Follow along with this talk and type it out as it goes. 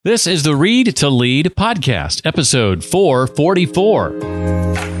This is the Read to Lead podcast, episode 444.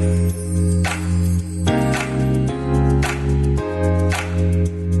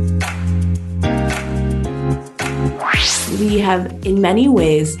 We have, in many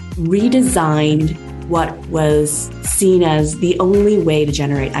ways, redesigned what was seen as the only way to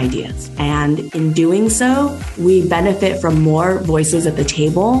generate ideas. And in doing so, we benefit from more voices at the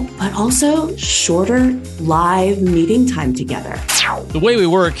table, but also shorter live meeting time together. The way we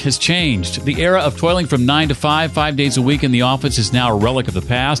work has changed. The era of toiling from 9 to 5 days a week in the office is now a relic of the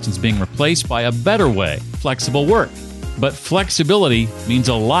past and is being replaced by a better way, flexible work. But flexibility means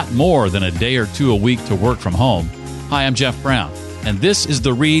a lot more than a day or two a week to work from home. Hi, I'm Jeff Brown, and this is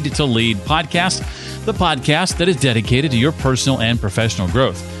the Read to Lead podcast, the podcast that is dedicated to your personal and professional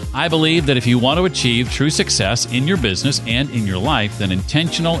growth. I believe that if you want to achieve true success in your business and in your life, then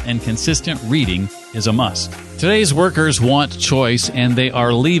intentional and consistent reading is a must. Today's workers want choice, and they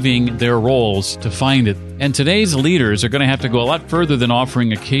are leaving their roles to find it. And today's leaders are going to have to go a lot further than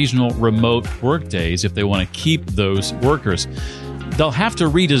offering occasional remote work days if they want to keep those workers. They'll have to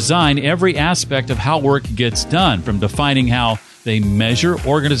redesign every aspect of how work gets done, from defining how they measure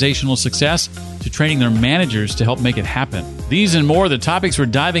organizational success to training their managers to help make it happen. These and more are the topics we're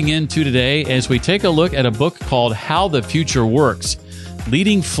diving into today as we take a look at a book called How the Future Works,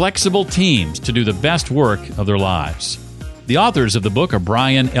 Leading Flexible Teams to Do the Best Work of Their Lives. The authors of the book are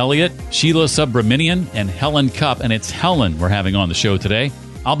Brian Elliott, Sheila Subramanian, and Helen Cupp, and it's Helen we're having on the show today.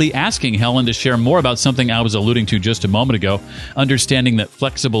 I'll be asking Helen to share more about something I was alluding to just a moment ago, understanding that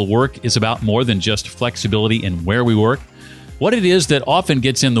flexible work is about more than just flexibility in where we work, what it is that often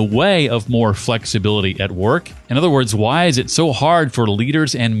gets in the way of more flexibility at work. In other words, why is it so hard for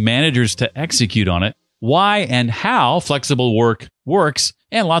leaders and managers to execute on it? Why and how flexible work works,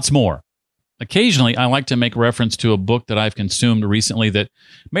 and lots more. Occasionally, I like to make reference to a book that I've consumed recently that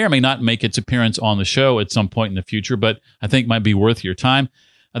may or may not make its appearance on the show at some point in the future, but I think might be worth your time.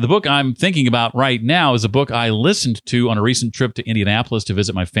 The book I'm thinking about right now is a book I listened to on a recent trip to Indianapolis to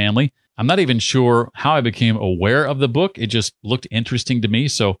visit my family. I'm not even sure how I became aware of the book. It just looked interesting to me,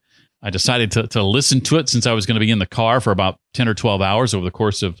 so I decided to listen to it since I was going to be in the car for about 10 or 12 hours over the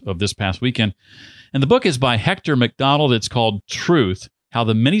course of this past weekend. And the book is by Hector McDonald. It's called Truth: How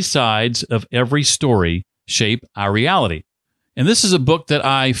the Many Sides of Every Story Shape Our Reality. And this is a book that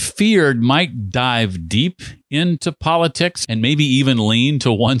I feared might dive deep into politics and maybe even lean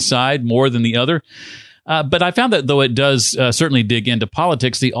to one side more than the other. But I found that though it does certainly dig into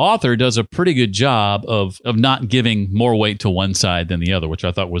politics, the author does a pretty good job of not giving more weight to one side than the other, which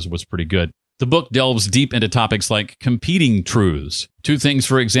I thought was pretty good. The book delves deep into topics like competing truths, two things,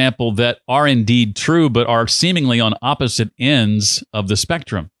 for example, that are indeed true but are seemingly on opposite ends of the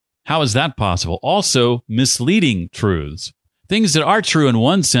spectrum. How is that possible? Also, misleading truths. Things that are true in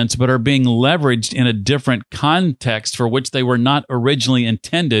one sense, but are being leveraged in a different context for which they were not originally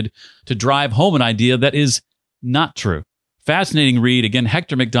intended to drive home an idea that is not true. Fascinating read. Again,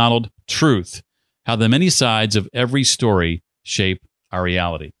 Hector McDonald, Truth: How the Many Sides of Every Story Shape Our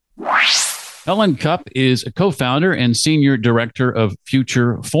Reality. Helen Cupp is a co-founder and senior director of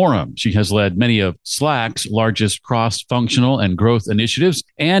Future Forum. She has led many of Slack's largest cross-functional and growth initiatives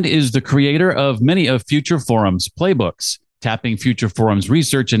and is the creator of many of Future Forum's playbooks, tapping Future Forum's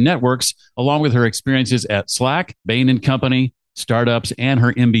research and networks, along with her experiences at Slack, Bain & Company, startups, and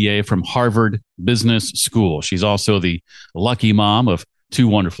her MBA from Harvard Business School. She's also the lucky mom of two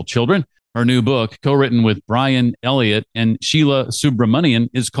wonderful children. Her new book, co-written with Brian Elliott and Sheila Subramanian,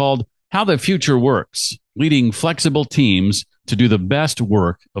 is called How the Future Works: Leading Flexible Teams to Do the Best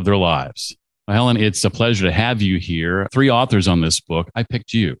Work of Their Lives. Well, Helen, it's a pleasure to have you here. 3 authors on this book. I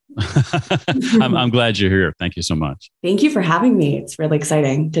picked you. I'm glad you're here. Thank you so much. Thank you for having me. It's really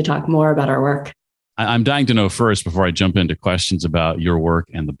exciting to talk more about our work. I'm dying to know first, before I jump into questions about your work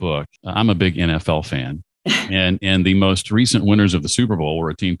and the book. I'm a big NFL fan. and the most recent winners of the Super Bowl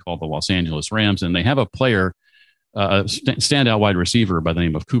were a team called the Los Angeles Rams, and they have a player, a standout wide receiver by the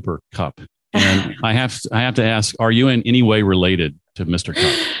name of Cooper Kupp. And I have to ask, are you in any way related to Mr.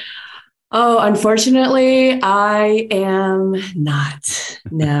 Kupp? Oh, unfortunately, I am not.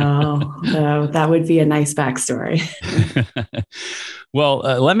 No, that would be a nice backstory. Well,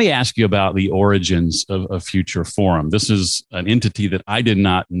 let me ask you about the origins of Future Forum. This is an entity that I did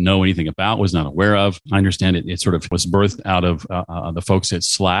not know anything about, was not aware of. I understand it sort of was birthed out of the folks at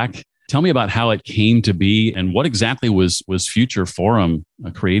Slack. Tell me about how it came to be and what exactly was Future Forum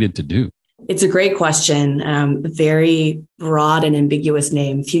created to do. It's a great question. Very broad and ambiguous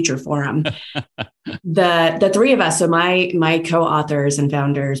name, Future Forum. The three of us, so my co-authors and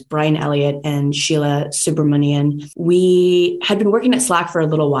founders, Brian Elliott and Sheila Subramanian, we had been working at Slack for a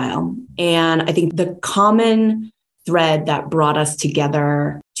little while. And I think the common thread that brought us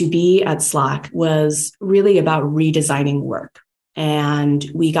together to be at Slack was really about redesigning work. And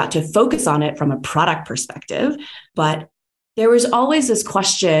we got to focus on it from a product perspective, but there was always this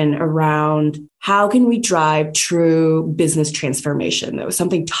question around how can we drive true business transformation? That was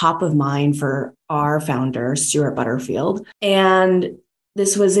something top of mind for our founder, Stuart Butterfield. And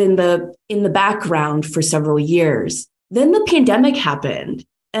this was in the background for several years. Then the pandemic happened.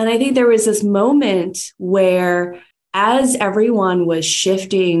 And I think there was this moment where as everyone was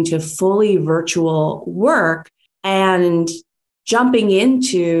shifting to fully virtual work and jumping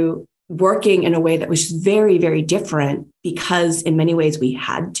into working in a way that was very, very different because in many ways we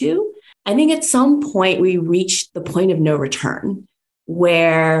had to. I think at some point we reached the point of no return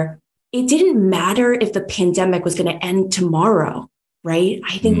where it didn't matter if the pandemic was going to end tomorrow, right?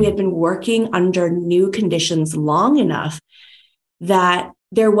 I think we had been working under new conditions long enough that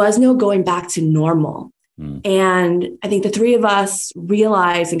there was no going back to normal. And I think the three of us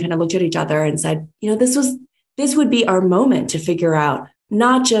realized and kind of looked at each other and said, this would be our moment to figure out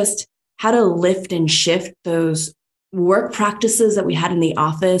not just how to lift and shift those work practices that we had in the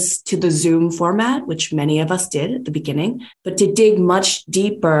office to the Zoom format, which many of us did at the beginning, but to dig much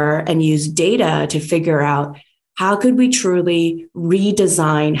deeper and use data to figure out how could we truly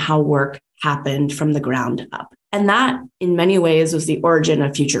redesign how work happened from the ground up. And that, in many ways, was the origin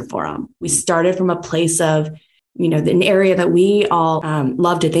of Future Forum. We started from a place of an area that we all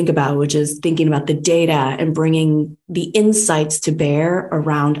love to think about, which is thinking about the data and bringing the insights to bear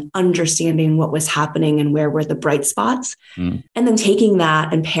around understanding what was happening and where were the bright spots. And then taking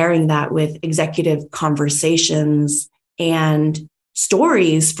that and pairing that with executive conversations and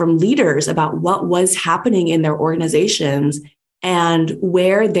stories from leaders about what was happening in their organizations and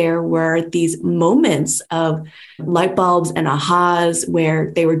where there were these moments of light bulbs and ahas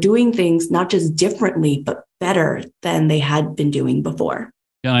where they were doing things not just differently, but better than they had been doing before.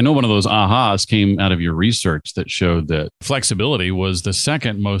 Yeah, I know one of those ahas came out of your research that showed that flexibility was the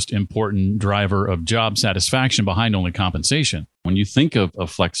second most important driver of job satisfaction behind only compensation. When you think of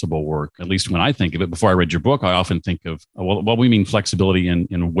flexible work, at least when I think of it, before I read your book, I often think of, we mean flexibility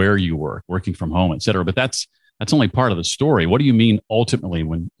in where you work, working from home, et cetera. But that's only part of the story. What do you mean ultimately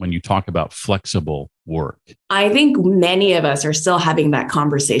when you talk about flexible work? I think many of us are still having that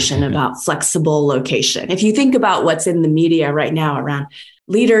conversation about flexible location. If you think about what's in the media right now around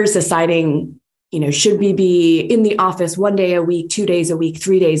leaders deciding, should we be in the office 1 day a week, 2 days a week,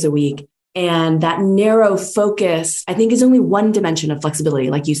 3 days a week? And that narrow focus, I think, is only one dimension of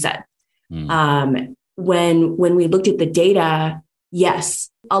flexibility, like you said. When we looked at the data, yes,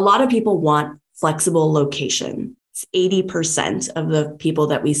 a lot of people want flexible location. It's 80% of the people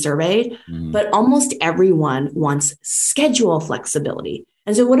that we surveyed, but almost everyone wants schedule flexibility.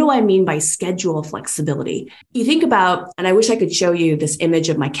 And so what do I mean by schedule flexibility? You think about, and I wish I could show you this image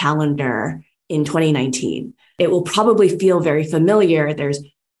of my calendar in 2019. It will probably feel very familiar. There's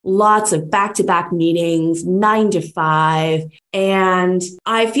lots of back-to-back meetings, 9 to 5. And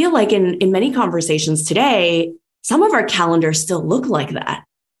I feel like in many conversations today, some of our calendars still look like that,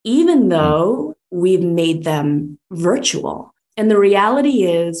 even though we've made them virtual. And the reality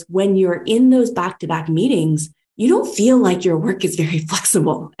is when you're in those back-to-back meetings, you don't feel like your work is very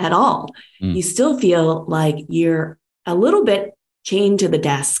flexible at all. You still feel like you're a little bit chained to the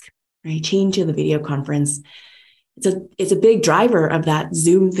desk, right? Chained to the video conference. It's a big driver of that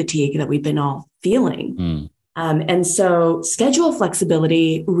Zoom fatigue that we've been all feeling. And so schedule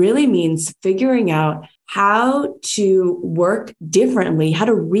flexibility really means figuring out how to work differently, how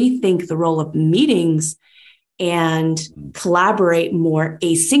to rethink the role of meetings and collaborate more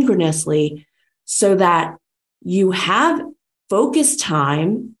asynchronously so that you have focused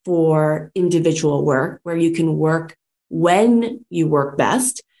time for individual work where you can work when you work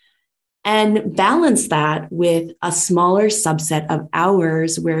best and balance that with a smaller subset of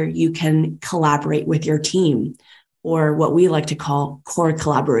hours where you can collaborate with your team, or what we like to call core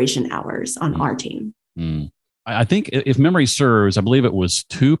collaboration hours on our team. I think if memory serves, I believe it was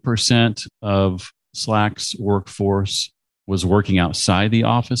 2% of Slack's workforce was working outside the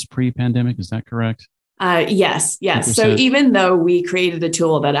office pre-pandemic. Is that correct? Yes. 2%. So even though we created a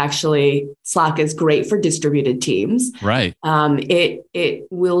tool that actually Slack is great for distributed teams, right? It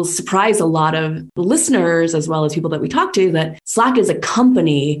will surprise a lot of listeners as well as people that we talk to that Slack as a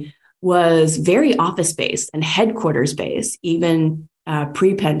company was very office based and headquarters based, even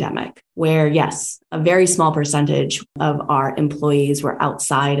pre-pandemic, where yes, a very small percentage of our employees were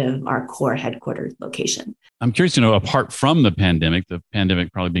outside of our core headquarters location. I'm curious to know, apart from the pandemic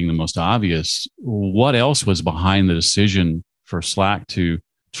probably being the most obvious, what else was behind the decision for Slack to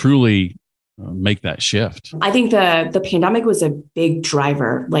truly make that shift? I think the pandemic was a big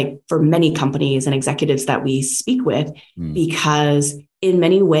driver, like for many companies and executives that we speak with, because in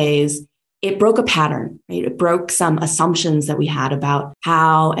many ways, it broke a pattern, right? It broke some assumptions that we had about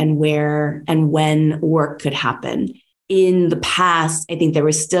how and where and when work could happen. In the past, I think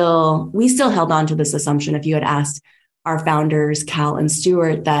we still held on to this assumption. If you had asked our founders, Cal and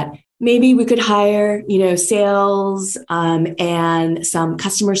Stuart, that maybe we could hire, sales and some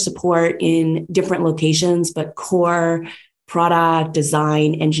customer support in different locations, but core product,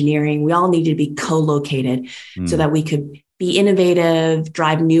 design, engineering, we all needed to be co-located so that we could be innovative,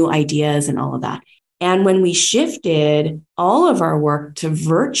 drive new ideas and all of that. And when we shifted all of our work to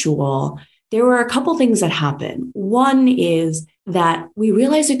virtual, there were a couple things that happened. One is that we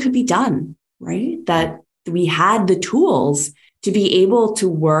realized it could be done, right? That we had the tools to be able to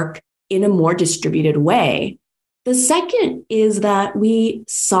work in a more distributed way. The second is that we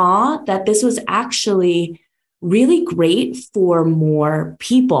saw that this was actually really great for more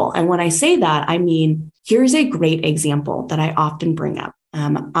people. And when I say that, I mean, here's a great example that I often bring up.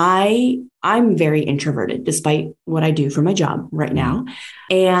 I'm very introverted, despite what I do for my job right now.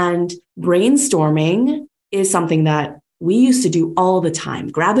 And brainstorming is something that we used to do all the time.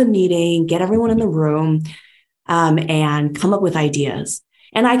 Grab a meeting, get everyone in the room, and come up with ideas.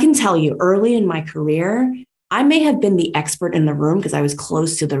 And I can tell you, early in my career, I may have been the expert in the room because I was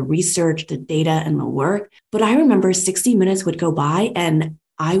close to the research, the data, and the work. But I remember 60 minutes would go by and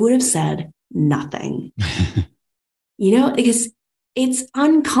I would have said nothing. Because it's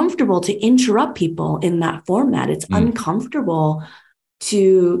uncomfortable to interrupt people in that format. It's uncomfortable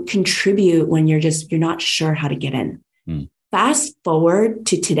to contribute when you're not sure how to get in. Fast forward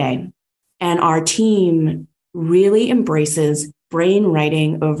to today, and our team really embraces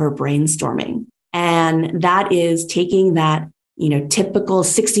brainwriting over brainstorming. And that is taking that, typical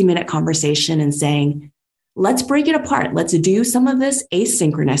 60-minute conversation and saying, let's break it apart. Let's do some of this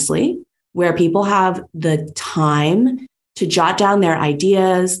asynchronously, where people have the time to jot down their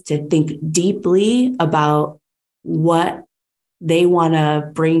ideas, to think deeply about what they want to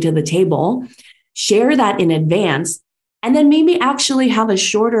bring to the table, share that in advance, and then maybe actually have a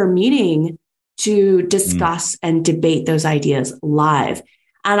shorter meeting to discuss and debate those ideas live.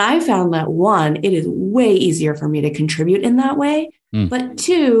 And I found that one, it is way easier for me to contribute in that way. But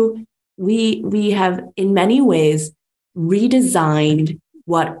two, we have in many ways redesigned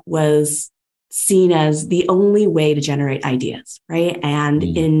what was seen as the only way to generate ideas, right? And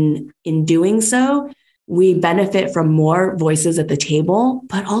in doing so, we benefit from more voices at the table,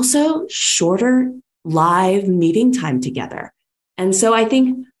 but also shorter live meeting time together. And so I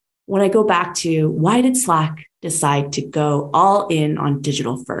think when I go back to why did Slack decide to go all in on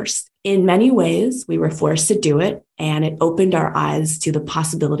digital first? In many ways, we were forced to do it, and it opened our eyes to the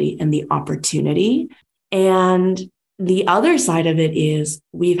possibility and the opportunity. And the other side of it is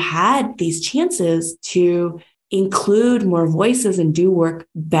we've had these chances to include more voices and do work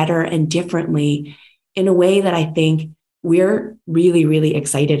better and differently in a way that I think we're really, really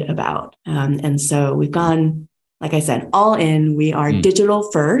excited about. And so we've gone, like I said, all in. We are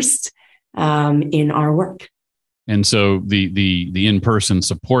digital first in our work. And so the in-person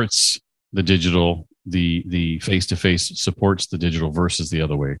supports the digital, the face-to-face supports the digital versus the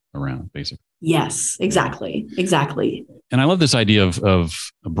other way around, basically. Yes, exactly. And I love this idea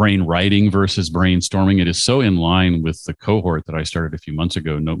of brain writing versus brainstorming. It is so in line with the cohort that I started a few months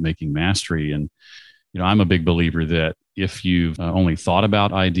ago, Note Making Mastery. And I'm a big believer that if you've only thought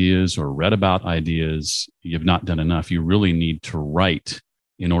about ideas or read about ideas, you've not done enough. You really need to write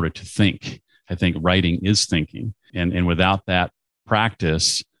in order to think. I think writing is thinking. And without that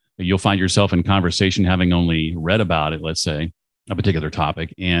practice, you'll find yourself in conversation having only read about it, let's say, a particular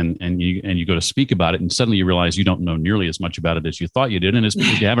topic, and you go to speak about it, and suddenly you realize you don't know nearly as much about it as you thought you did, and it's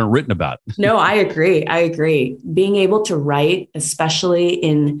because you haven't written about it. No, I agree. Being able to write, especially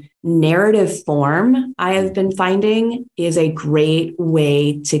in narrative form, I have been finding is a great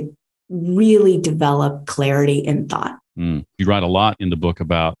way to really develop clarity in thought. You write a lot in the book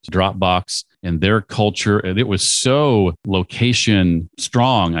about Dropbox and their culture. And it was so location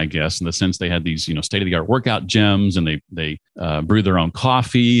strong, I guess, in the sense they had these, state-of-the-art workout gyms, and they brew their own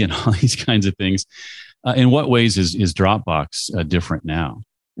coffee and all these kinds of things. In what ways is Dropbox different now?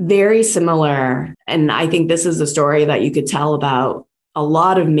 Very similar. And I think this is a story that you could tell about a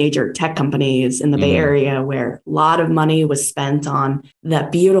lot of major tech companies in the Bay Area where a lot of money was spent on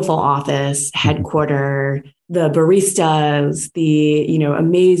that beautiful office headquarter, the baristas, the,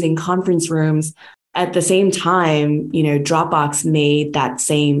 amazing conference rooms. At the same time, Dropbox made that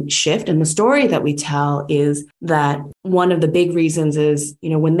same shift. And the story that we tell is that one of the big reasons is,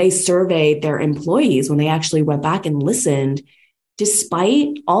 when they surveyed their employees, when they actually went back and listened,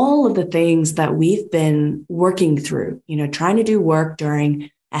 despite all of the things that we've been working through, trying to do work during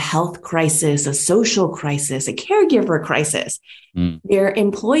a health crisis, a social crisis, a caregiver crisis, their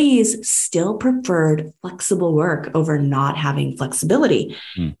employees still preferred flexible work over not having flexibility.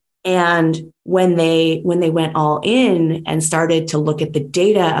 And when they went all in and started to look at the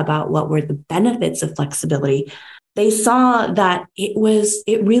data about what were the benefits of flexibility, they saw that it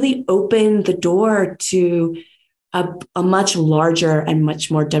really opened the door to a much larger and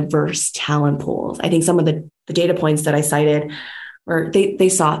much more diverse talent pools. I think some of the data points that I cited were they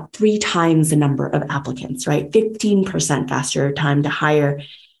saw 3 times the number of applicants, right? 15% faster time to hire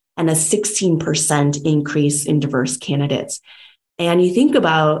and a 16% increase in diverse candidates. And you think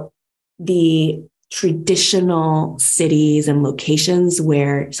about the traditional cities and locations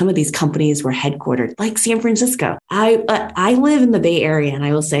where some of these companies were headquartered, like San Francisco. I live in the Bay Area, and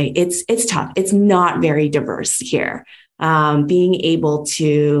I will say it's tough. It's not very diverse here. Being able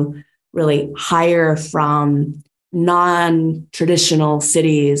to really hire from non-traditional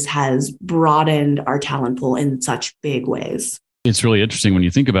cities has broadened our talent pool in such big ways. It's really interesting when you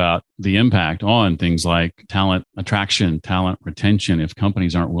think about the impact on things like talent attraction, talent retention. If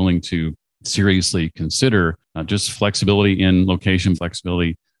companies aren't willing to seriously consider not just flexibility in location,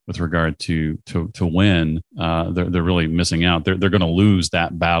 flexibility with regard to when, they're really missing out. They're going to lose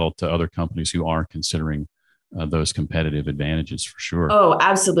that battle to other companies who are considering those competitive advantages for sure. Oh,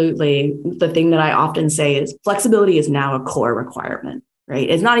 absolutely. The thing that I often say is flexibility is now a core requirement. Right?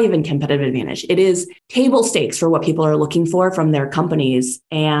 It's not even competitive advantage. It is table stakes for what people are looking for from their companies.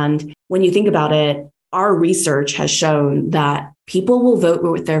 And when you think about it, our research has shown that people will vote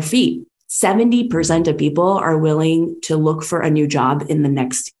with their feet. 70% of people are willing to look for a new job in the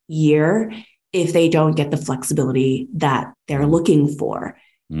next year if they don't get the flexibility that they're looking for.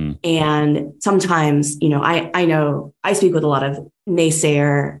 And sometimes, I know I speak with a lot of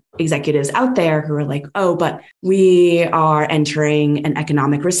naysayer executives out there who are like, oh, but we are entering an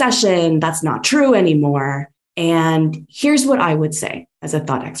economic recession. That's not true anymore. And here's what I would say as a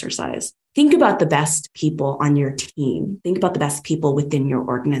thought exercise. Think about the best people on your team. Think about the best people within your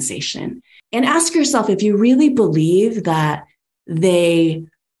organization and ask yourself if you really believe that they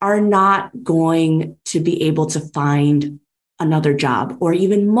are not going to be able to find another job or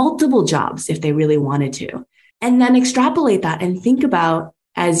even multiple jobs if they really wanted to. And then extrapolate that and think about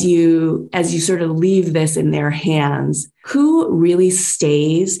as you sort of leave this in their hands, who really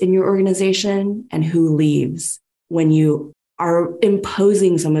stays in your organization and who leaves when you are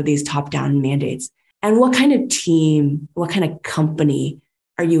imposing some of these top-down mandates. And what kind of team, what kind of company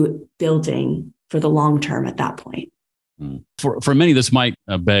are you building for the long term at that point? For many, this might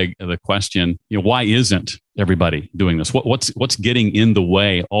beg the question, why isn't everybody doing this? What's getting in the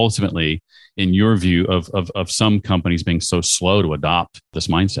way ultimately, in your view, of some companies being so slow to adopt this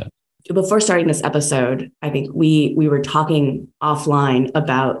mindset? Before starting this episode, I think we were talking offline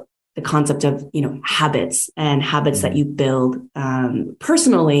about the concept of habits and habits that you build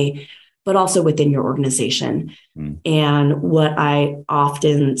personally, but also within your organization. And what I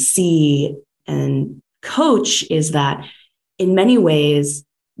often see and coach is that in many ways,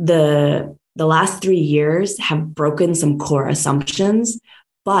 the last 3 years have broken some core assumptions,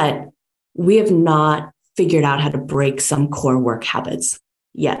 but we have not figured out how to break some core work habits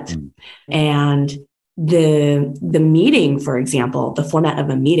yet. And the meeting, for example, the format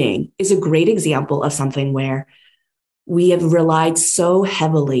of a meeting is a great example of something where we have relied so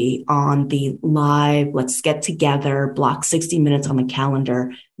heavily on the live, let's get together, block 60 minutes on the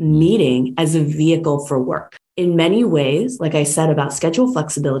calendar meeting as a vehicle for work. In many ways, like I said about schedule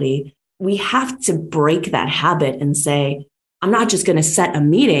flexibility, we have to break that habit and say, I'm not just going to set a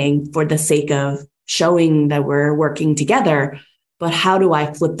meeting for the sake of showing that we're working together, but how do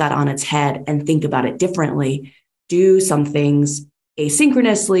I flip that on its head and think about it differently? Do some things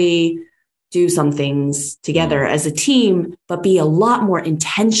asynchronously, do some things together as a team, but be a lot more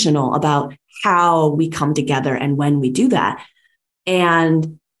intentional about how we come together and when we do that.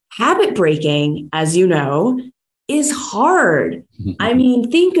 And habit breaking, as you know, is hard. I mean,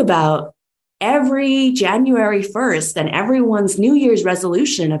 think about every January 1st and everyone's New Year's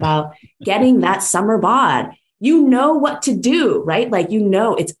resolution about getting that summer bod. you know what to do, right? Like,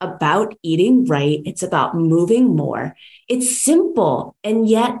 it's about eating right. It's about moving more. It's simple. And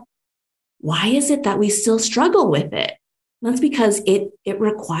yet, why is it that we still struggle with it? That's because it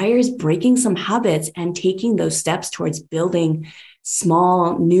requires breaking some habits and taking those steps towards building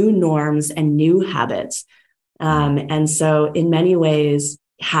small new norms and new habits. And so in many ways,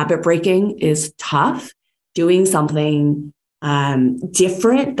 habit breaking is tough. Doing something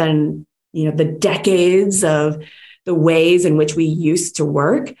different than the decades of the ways in which we used to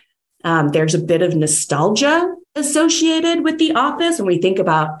work. There's a bit of nostalgia associated with the office when we think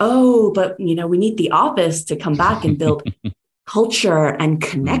about, but we need the office to come back and build culture and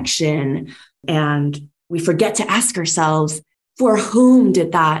connection. And we forget to ask ourselves, for whom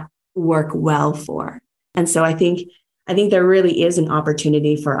did that work well for? And so I think there really is an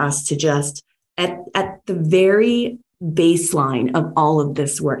opportunity for us to just at the very baseline of all of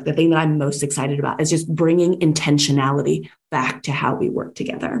this work, the thing that I'm most excited about is just bringing intentionality back to how we work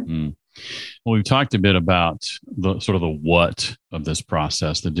together. Well, we've talked a bit about the sort of the what of this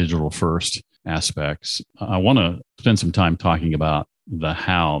process, the digital first aspects. I want to spend some time talking about the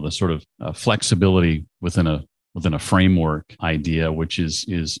how, the sort of flexibility within a framework idea, which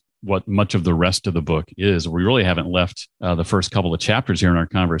is what much of the rest of the book is. We really haven't left the first couple of chapters here in our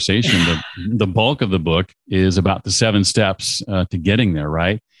conversation. The bulk of the book is about the 7 steps to getting there,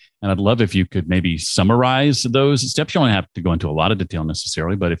 right? And I'd love if you could maybe summarize those steps. You don't have to go into a lot of detail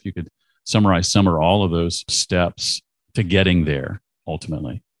necessarily, but if you could summarize some or all of those steps to getting there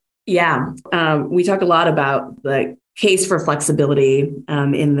ultimately. Yeah. We talk a lot about the case for flexibility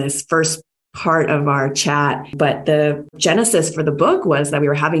in this first part of our chat. But the genesis for the book was that we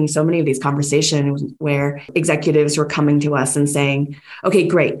were having so many of these conversations where executives were coming to us and saying, okay,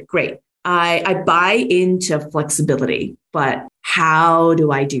 great. I buy into flexibility, but how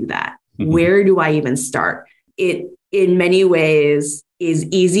do I do that? Where do I even start? It, in many ways, is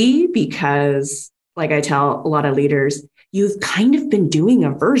easy because, like I tell a lot of leaders, you've kind of been doing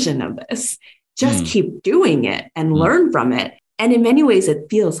a version of this. Just keep doing it and learn from it. And in many ways, it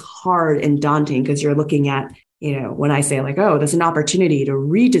feels hard and daunting because you're looking at, when I say like, there's an opportunity to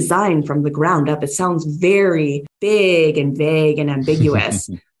redesign from the ground up, it sounds very big and vague and ambiguous.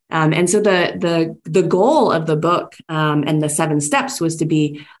 And so the goal of the book and the 7 steps was to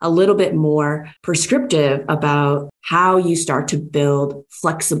be a little bit more prescriptive about how you start to build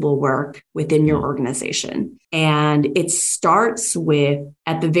flexible work within your organization. And it starts with,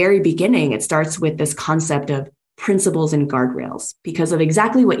 at the very beginning, it starts with this concept of principles and guardrails because of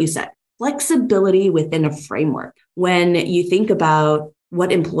exactly what you said, flexibility within a framework. When you think about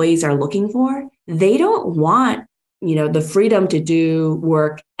what employees are looking for, they don't want the freedom to do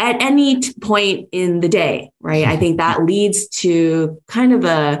work at any point in the day, right? I think that leads to kind of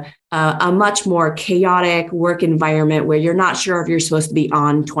a much more chaotic work environment where you're not sure if you're supposed to be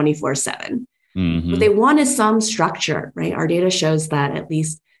on 24/7. What they want is some structure, right? Our data shows that at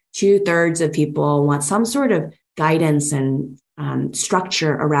least 2/3 of people want some sort of guidance and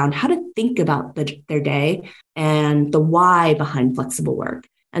structure around how to think about their day and the why behind flexible work.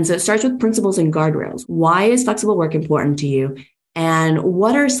 And so it starts with principles and guardrails. Why is flexible work important to you? And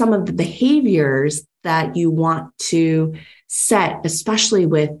what are some of the behaviors that you want to set, especially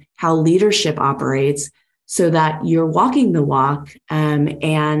with how leadership operates, so that you're walking the walk and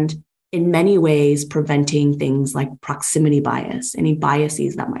in many ways preventing things like proximity bias, any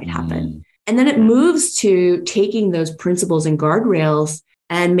biases that might happen. And then it moves to taking those principles and guardrails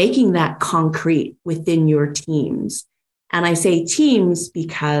and making that concrete within your teams. And I say teams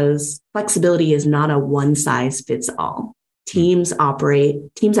because flexibility is not a one size fits all. Teams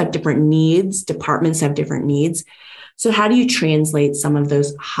have different needs, departments have different needs. So how do you translate some of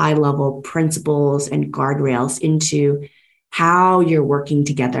those high level principles and guardrails into how you're working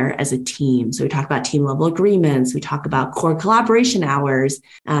together as a team? So we talk about team level agreements, we talk about core collaboration hours,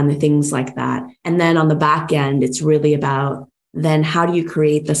 things like that. And then on the back end, it's really about then how do you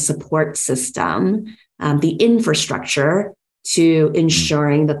create the support system, the infrastructure to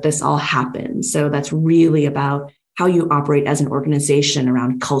ensuring that this all happens. So that's really about how you operate as an organization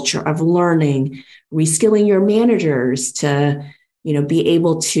around culture of learning, reskilling your managers to, be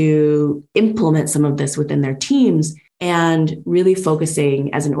able to implement some of this within their teams, and really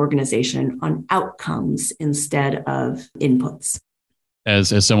focusing as an organization on outcomes instead of inputs.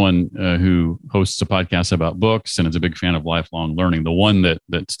 As someone who hosts a podcast about books and is a big fan of lifelong learning, the one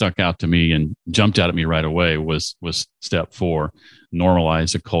that stuck out to me and jumped out at me right away was step 4,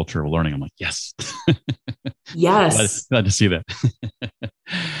 normalize a culture of learning. I'm like, yes. Yes. Glad to see that.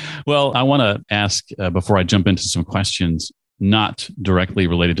 Well, I want to ask, before I jump into some questions, not directly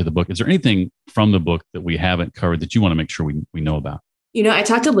related to the book, is there anything from the book that we haven't covered that you want to make sure we know about? I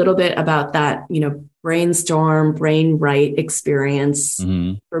talked a little bit about that, brainstorm, brain write experience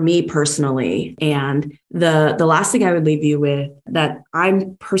for me personally. And the last thing I would leave you with that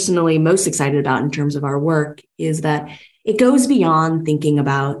I'm personally most excited about in terms of our work is that it goes beyond thinking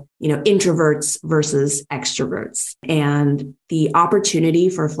about, introverts versus extroverts, and the opportunity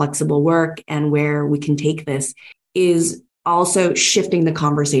for flexible work and where we can take this is also shifting the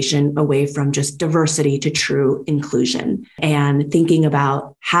conversation away from just diversity to true inclusion and thinking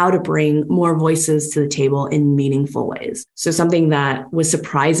about how to bring more voices to the table in meaningful ways. So something that was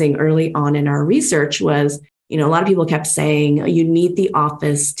surprising early on in our research was, a lot of people kept saying you need the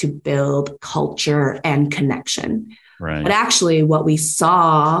office to build culture and connection. Right. But actually what we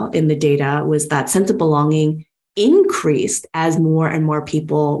saw in the data was that sense of belonging increased as more and more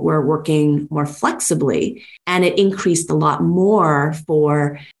people were working more flexibly. And it increased a lot more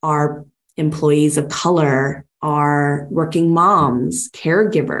for our employees of color, our working moms,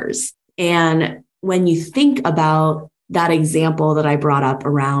 caregivers. And when you think about that example that I brought up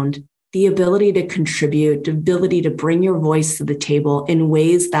around the ability to contribute, the ability to bring your voice to the table in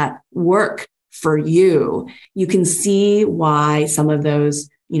ways that work for you, you can see why some of those,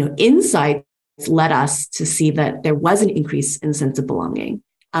 insights led us to see that there was an increase in sense of belonging.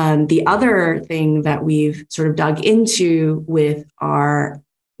 The other thing that we've sort of dug into with our,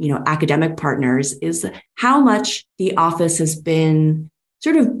 academic partners is how much the office has been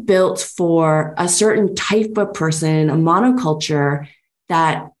sort of built for a certain type of person, a monoculture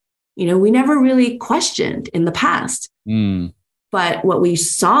that, we never really questioned in the past. But what we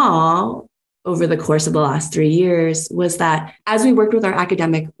saw over the course of the last 3 years was that as we worked with our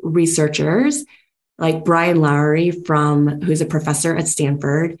academic researchers, like Brian Lowry, who's a professor at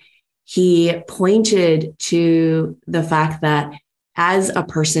Stanford, he pointed to the fact that as a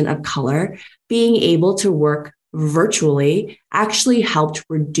person of color, being able to work virtually actually helped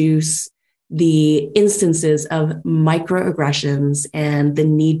reduce the instances of microaggressions and the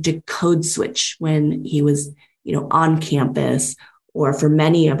need to code switch when he was, on campus, or for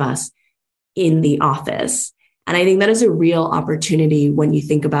many of us in the office. And I think that is a real opportunity when you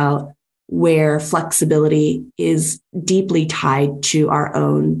think about where flexibility is deeply tied to our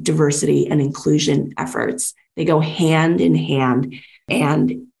own diversity and inclusion efforts. They go hand in hand.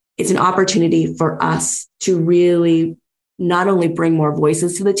 And it's an opportunity for us to really not only bring more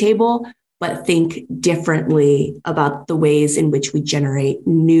voices to the table, but think differently about the ways in which we generate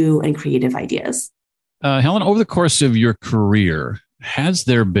new and creative ideas. Helen, over the course of your career, has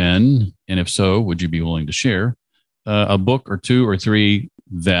there been, and if so, would you be willing to share a book or two or three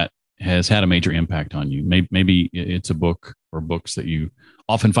that has had a major impact on you? Maybe it's a book or books that you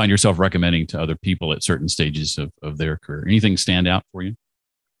often find yourself recommending to other people at certain stages of their career. Anything stand out for you?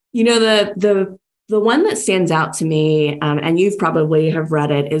 The one that stands out to me, and you've probably have read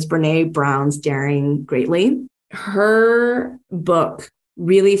it, is Brené Brown's Daring Greatly. Her book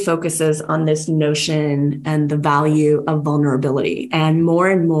really focuses on this notion and the value of vulnerability. And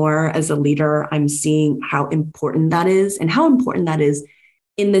more as a leader, I'm seeing how important that is and how important that is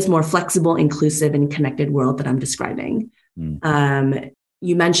in this more flexible, inclusive, and connected world that I'm describing.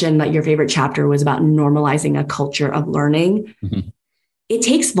 You mentioned that your favorite chapter was about normalizing a culture of learning. Mm-hmm. It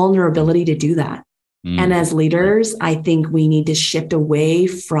takes vulnerability to do that. And as leaders, I think we need to shift away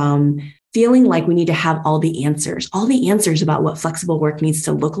from feeling like we need to have all the answers about what flexible work needs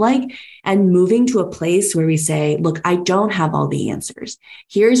to look like, and moving to a place where we say, look, I don't have all the answers.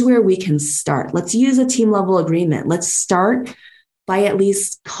 Here's where we can start. Let's use a team level agreement. Let's start by at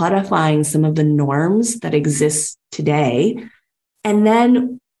least codifying some of the norms that exist today, and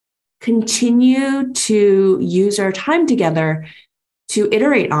then continue to use our time together to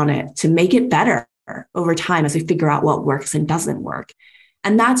iterate on it, to make it better over time as we figure out what works and doesn't work.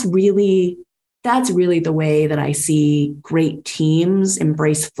 And that's really the way that I see great teams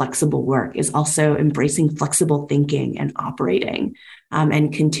embrace flexible work, is also embracing flexible thinking and operating,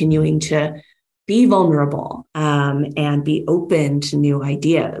 and continuing to be vulnerable, and be open to new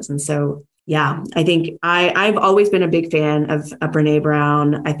ideas. And so, yeah, I think I've always been a big fan of Brené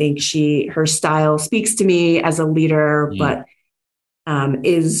Brown. I think her style speaks to me as a leader, but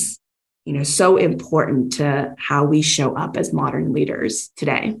is so important to how we show up as modern leaders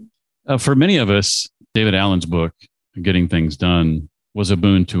today. For many of us, David Allen's book, Getting Things Done, was a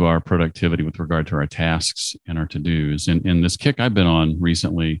boon to our productivity with regard to our tasks and our to-dos. And this kick I've been on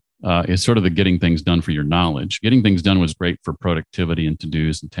recently is sort of the getting things done for your knowledge. Getting things done was great for productivity and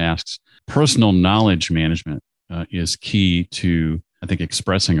to-dos and tasks. Personal knowledge management is key to, I think,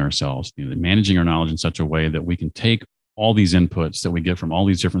 expressing ourselves, managing our knowledge in such a way that we can take all these inputs that we get from all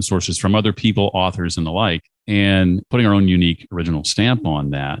these different sources from other people, authors and the like, and putting our own unique original stamp on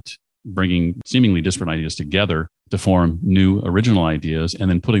that, bringing seemingly disparate ideas together to form new original ideas and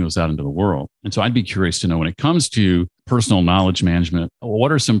then putting those out into the world. And so I'd be curious to know, when it comes to personal knowledge management,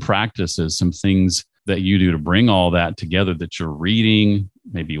 what are some practices, some things that you do to bring all that together that you're reading,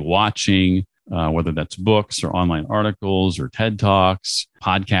 maybe watching, whether that's books or online articles or TED Talks,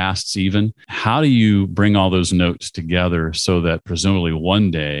 podcasts even? How do you bring all those notes together so that presumably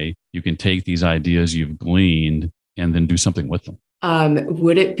one day you can take these ideas you've gleaned and then do something with them?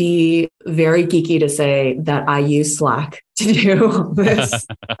 Would it be very geeky to say that I use Slack to do this?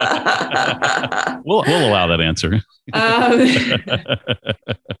 We'll allow that answer.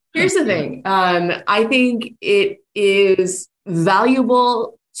 Here's the thing. I think it is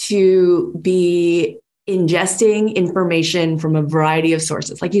valuable to be ingesting information from a variety of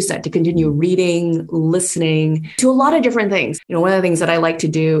sources, like you said, to continue reading, listening to a lot of different things. One of the things that I like to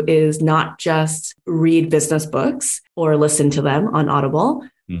do is not just read business books or listen to them on Audible,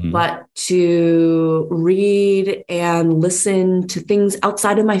 but to read and listen to things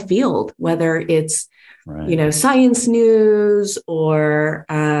outside of my field, whether it's, science news or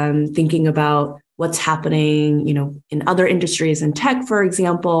thinking about what's happening, in other industries in tech, for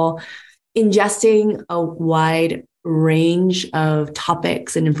example. Ingesting a wide range of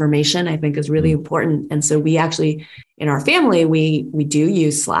topics and information, I think, is really important. And so we actually, in our family, we do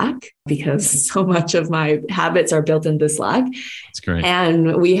use Slack because so much of my habits are built into Slack. That's great.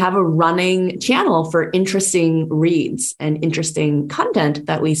 And we have a running channel for interesting reads and interesting content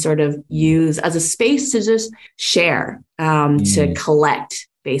that we sort of use as a space to just share, to collect,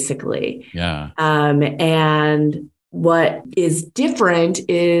 basically. Yeah. And what is different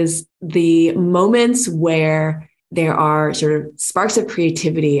is the moments where there are sort of sparks of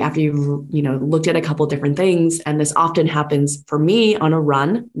creativity after you've, looked at a couple different things. And this often happens for me on a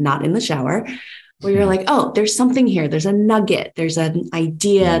run, not in the shower, where you're like, oh, there's something here. There's a nugget. There's an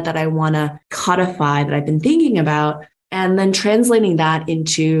idea that I want to codify that I've been thinking about. And then translating that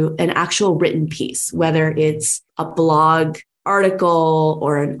into an actual written piece, whether it's a blog article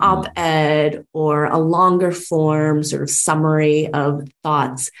or an op-ed or a longer form sort of summary of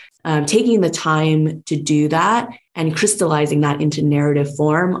thoughts, taking the time to do that and crystallizing that into narrative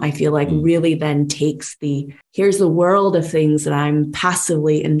form, I feel like really then takes here's the world of things that I'm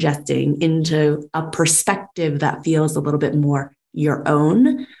passively ingesting into a perspective that feels a little bit more your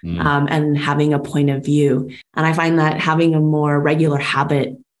own, and having a point of view. And I find that having a more regular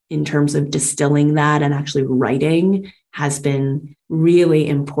habit in terms of distilling that and actually writing has been really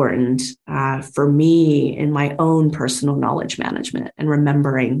important for me in my own personal knowledge management and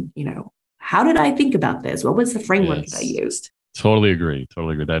remembering, how did I think about this? What was the framework that I used? Totally agree.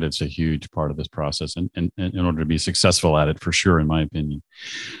 That is a huge part of this process and in order to be successful at it, for sure, in my opinion.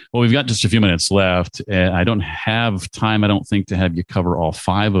 Well, we've got just a few minutes left. I don't have time, I don't think, to have you cover all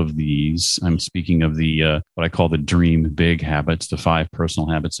 5 of these. I'm speaking of the what I call the dream big habits, the 5 personal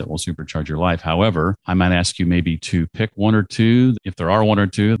habits that will supercharge your life. However, I might ask you maybe to pick 1 or 2, if there are 1 or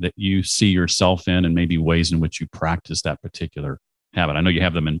 2 that you see yourself in, and maybe ways in which you practice that particular habit. I know you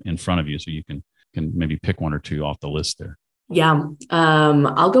have them in front of you, so you can maybe pick 1 or 2 off the list there. Yeah.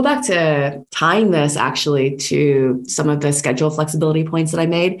 I'll go back to tying this actually to some of the schedule flexibility points that I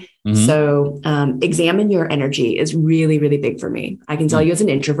made. So examine your energy is really, really big for me. I can tell you as an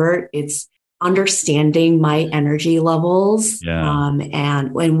introvert, it's understanding my energy levels,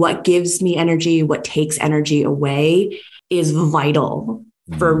 and what gives me energy, what takes energy away is vital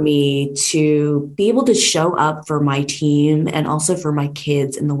for me to be able to show up for my team and also for my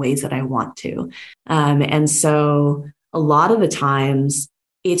kids in the ways that I want to. And so a lot of the times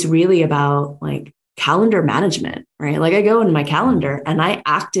it's really about like calendar management, right? Like I go into my calendar and I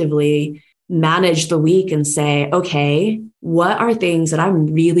actively manage the week and say, okay, what are things that I'm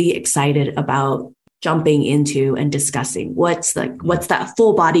really excited about jumping into and discussing? What's that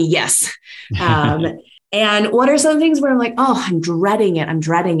full body yes? And what are some things where I'm like, oh, I'm dreading it.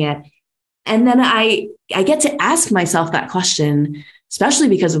 And then I get to ask myself that question, especially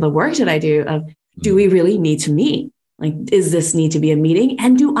because of the work that I do of, do we really need to meet? Like, does this need to be a meeting?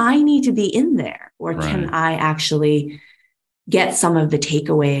 And do I need to be in there? Or can I actually get some of the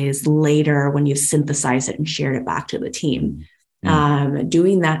takeaways later when you've synthesized it and shared it back to the team?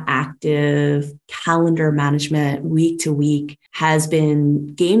 Doing that active calendar management week to week has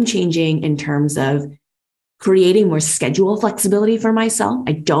been game changing in terms of creating more schedule flexibility for myself.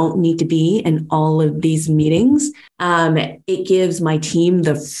 I don't need to be in all of these meetings. It gives my team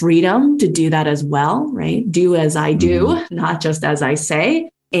the freedom to do that as well, right? Do as I do, not just as I say.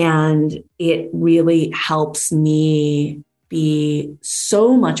 And it really helps me be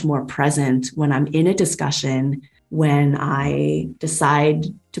so much more present when I'm in a discussion, when I decide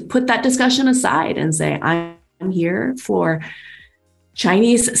to put that discussion aside and say, I'm here for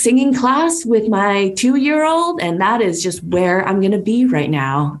Chinese singing class with my 2-year-old, and that is just where I'm going to be right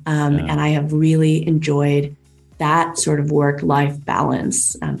now. And I have really enjoyed that sort of work-life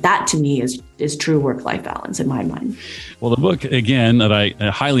balance. That to me is true work-life balance in my mind. Well, the book, again, that I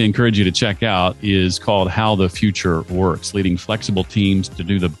highly encourage you to check out is called How the Future Works, Leading Flexible Teams to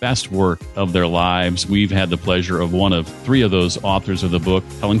Do the Best Work of Their Lives. We've had the pleasure of one of 3 of those authors of the book,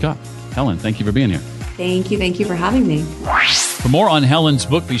 Helen Kopp. Helen, thank you for being here. Thank you. Thank you for having me. For more on Helen's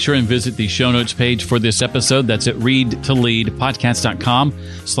book, be sure and visit the show notes page for this episode. That's at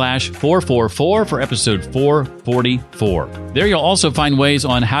readtoleadpodcast.com/444 for episode 444. There you'll also find ways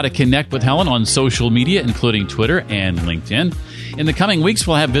on how to connect with Helen on social media, including Twitter and LinkedIn. In the coming weeks,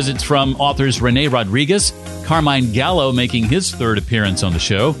 we'll have visits from authors Renee Rodriguez, Carmine Gallo making his 3rd appearance on the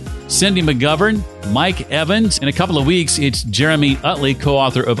show, Cindy McGovern, Mike Evans. In a couple of weeks, it's Jeremy Utley,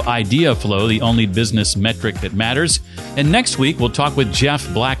 co-author of Idea Flow, the only business metric that matters. And next week, we'll talk with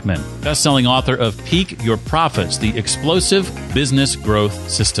Jeff Blackman, best-selling author of Peak Your Profits, the explosive business growth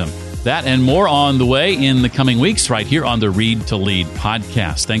system. That and more on the way in the coming weeks right here on the Read to Lead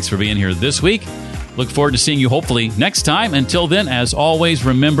podcast. Thanks for being here this week. Look forward to seeing you hopefully next time. Until then, as always,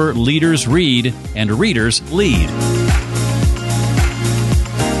 remember, leaders read and readers lead.